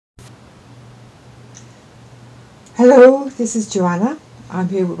Hello, this is Joanna. I'm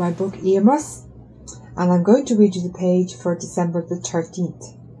here with my book Iomas, and I'm going to read you the page for December the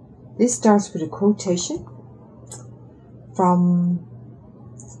 13th. This starts with a quotation from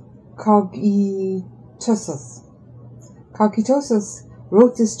Cogitosus. Cogitosus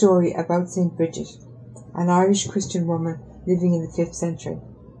wrote this story about St. Bridget, an Irish Christian woman living in the 5th century.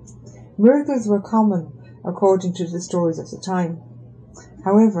 Miracles were common according to the stories of the time.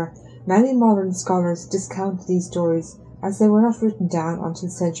 However, many modern scholars discount these stories as they were not written down until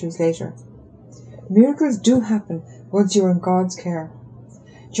centuries later. Miracles do happen once you are in God's care.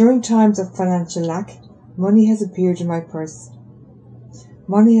 During times of financial lack, money has appeared in my purse.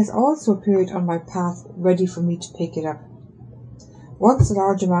 Money has also appeared on my path, ready for me to pick it up. Once a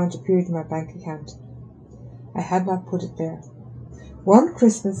large amount appeared in my bank account. I had not put it there. One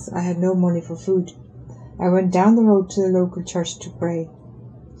Christmas I had no money for food. I went down the road to the local church to pray.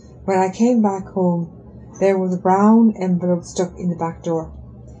 When I came back home, there was a brown envelope stuck in the back door.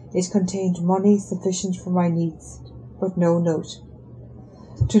 It contained money sufficient for my needs, but no note.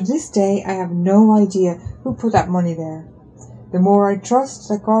 To this day, I have no idea who put that money there. The more I trust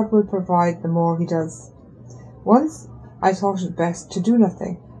that God will provide, the more He does. Once I thought it best to do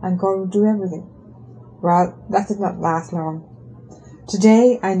nothing, and God will do everything. Well, that did not last long.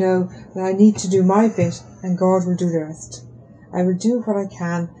 Today I know that I need to do my bit, and God will do the rest. I will do what I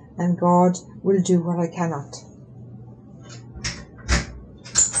can, and God will do what I cannot.